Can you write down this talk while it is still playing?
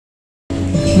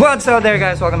What's up there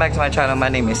guys? Welcome back to my channel. My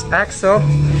name is Axel.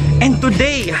 And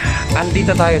today,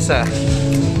 andito tayo sa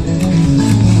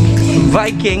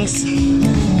Vikings.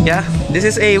 Yeah, this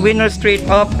is a winner street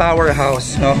of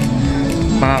Powerhouse, no?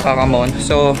 Mga kakamon.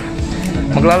 So,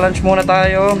 magla-lunch muna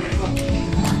tayo.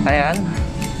 Ayan.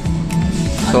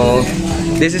 So,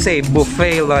 this is a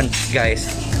buffet lunch guys.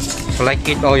 So, like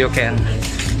eat all you can.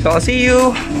 So, I'll see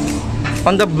you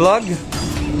on the vlog.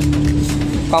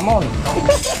 Come on.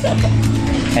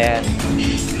 Ayan.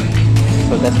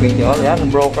 So that's video.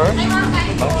 Ayan, broker.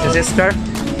 Si sister.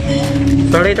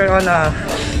 So later on,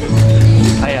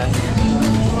 ayan.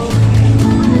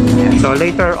 So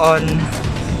later on,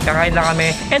 kakain na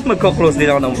kami and magko-close din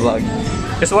ako ng vlog.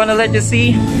 Just wanna let you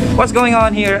see what's going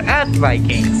on here at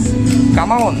Vikings.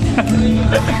 Come on.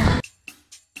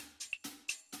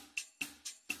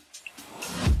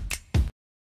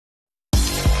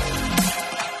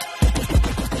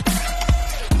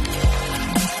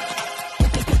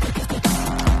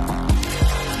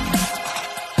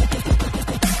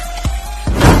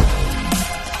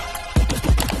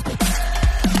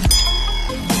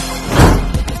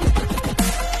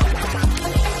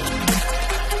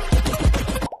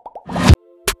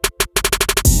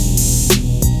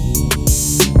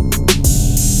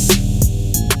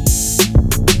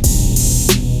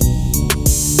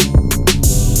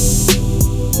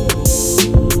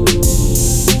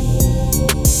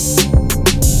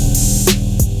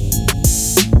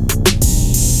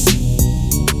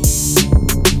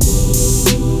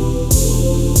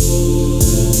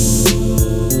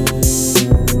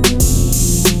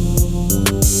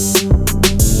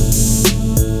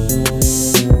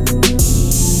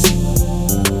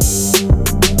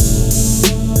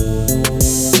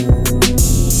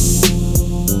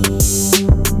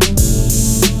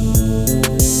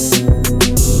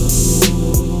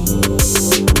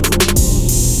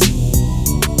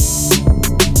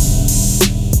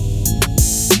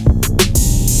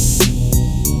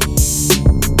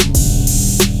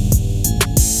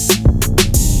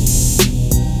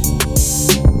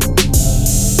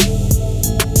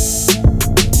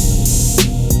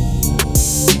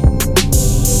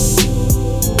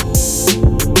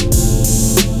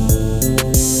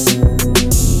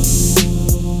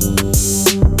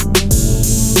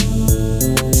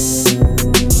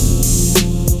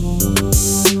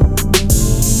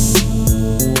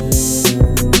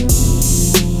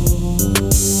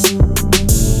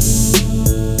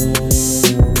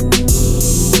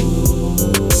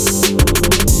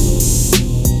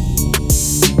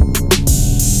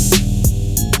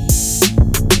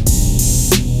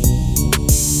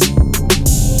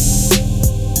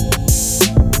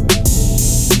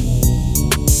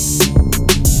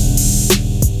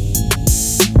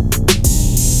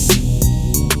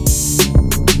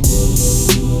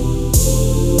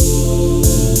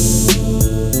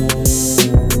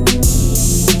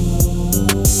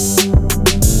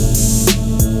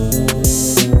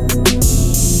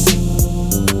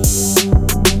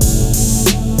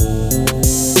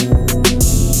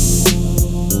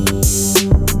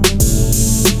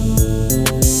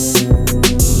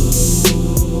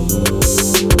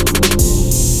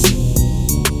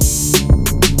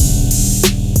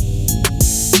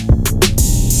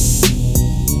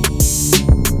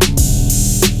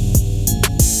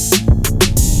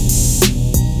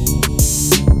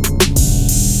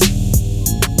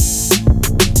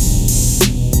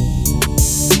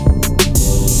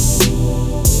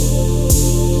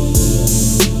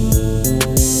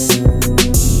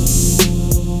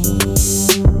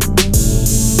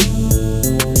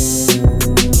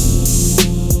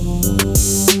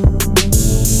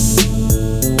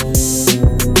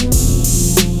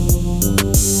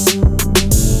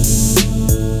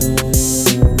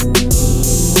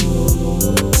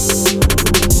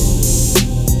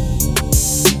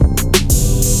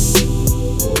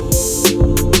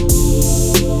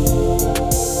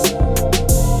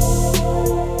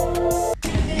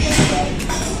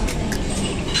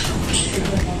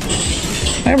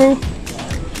 Hi, bro.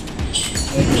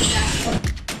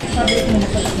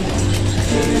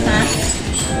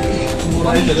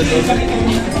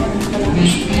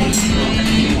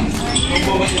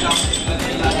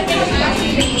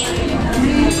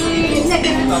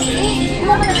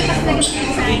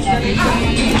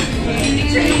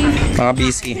 Mga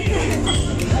busy.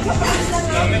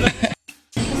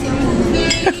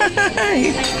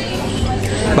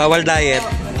 Bawal diet.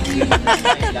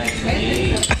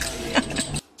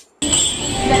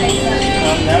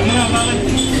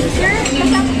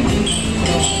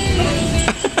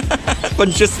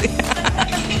 Conscious.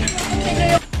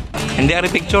 Hindi ari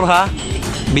picture ha,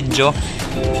 video.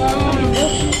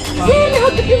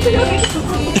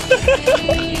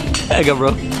 Aga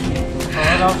bro.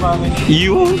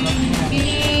 You.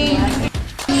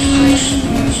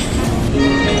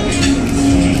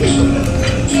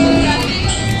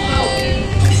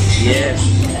 Yes.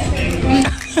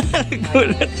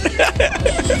 Gulat.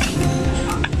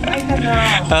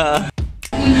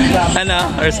 Ano,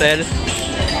 Arcel?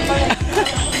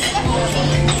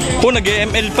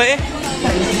 Nag-ML pa eh.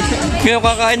 Ngayon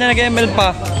kakain na nag-ML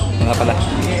pa. Nga pala.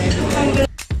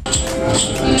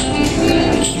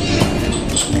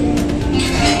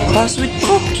 Sweet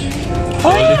bro.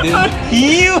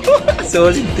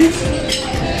 Solid din.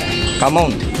 Come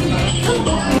on.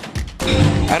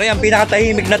 Ari ang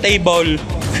pinakatahimik na table.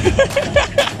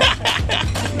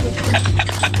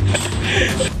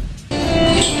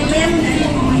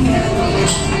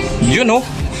 Yun oh.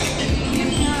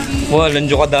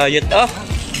 Walang ka diet ah.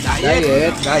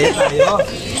 Diet tayo.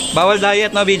 Bawal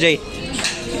diet no BJ.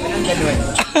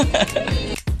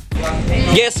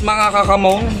 Yes mga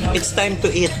kakamong, it's time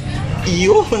to eat.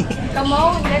 Yun. Come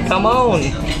on, Come on.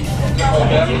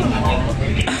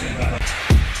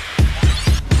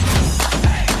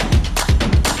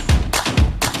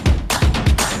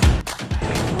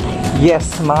 Yes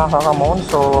mga kakamon,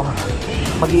 so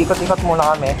mag-iikot-ikot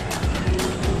muna kami.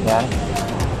 Yan.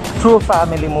 True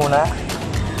family muna.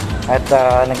 At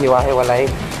naghiwa-hiwalay,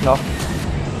 no?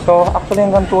 So actually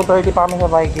hanggang 2:30 pa kami sa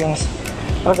Vikings.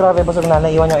 Pero grabe busog na,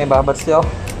 naiwan yung iba, but still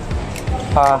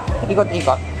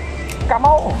ikot-ikot. Come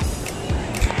on!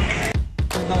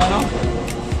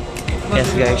 Yes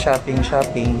guys, shopping.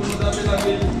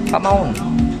 Come on!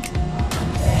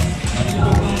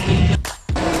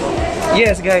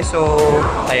 Yes guys, so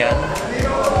ayan,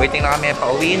 waiting na kami,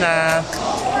 pauwi na.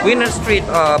 Winner Street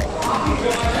of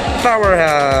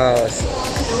Powerhouse.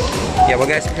 Yeah, well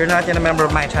guys, if you're not yet a member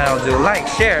of my channel, do like,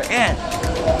 share, and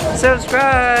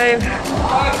subscribe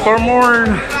for more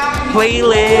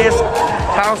playlist,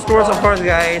 house tours of course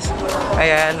guys.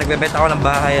 Ayan, nagbebenta ako ng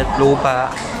bahay at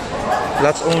lupa.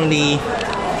 That's only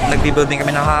nagbi-building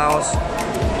kami ng house.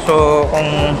 So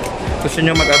kung gusto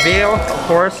nyo mag-avail, of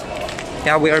course,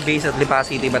 yeah, we are based at Lipa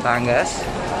City, Batangas.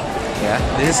 Yeah,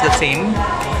 this is the same.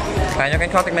 And you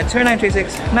can contact me at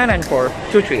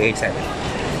 0936-994-2387.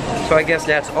 So I guess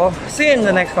that's all. See you in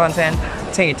the next content.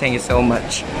 Thank you so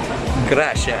much.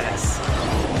 Gracias.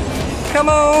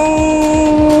 Come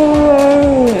on!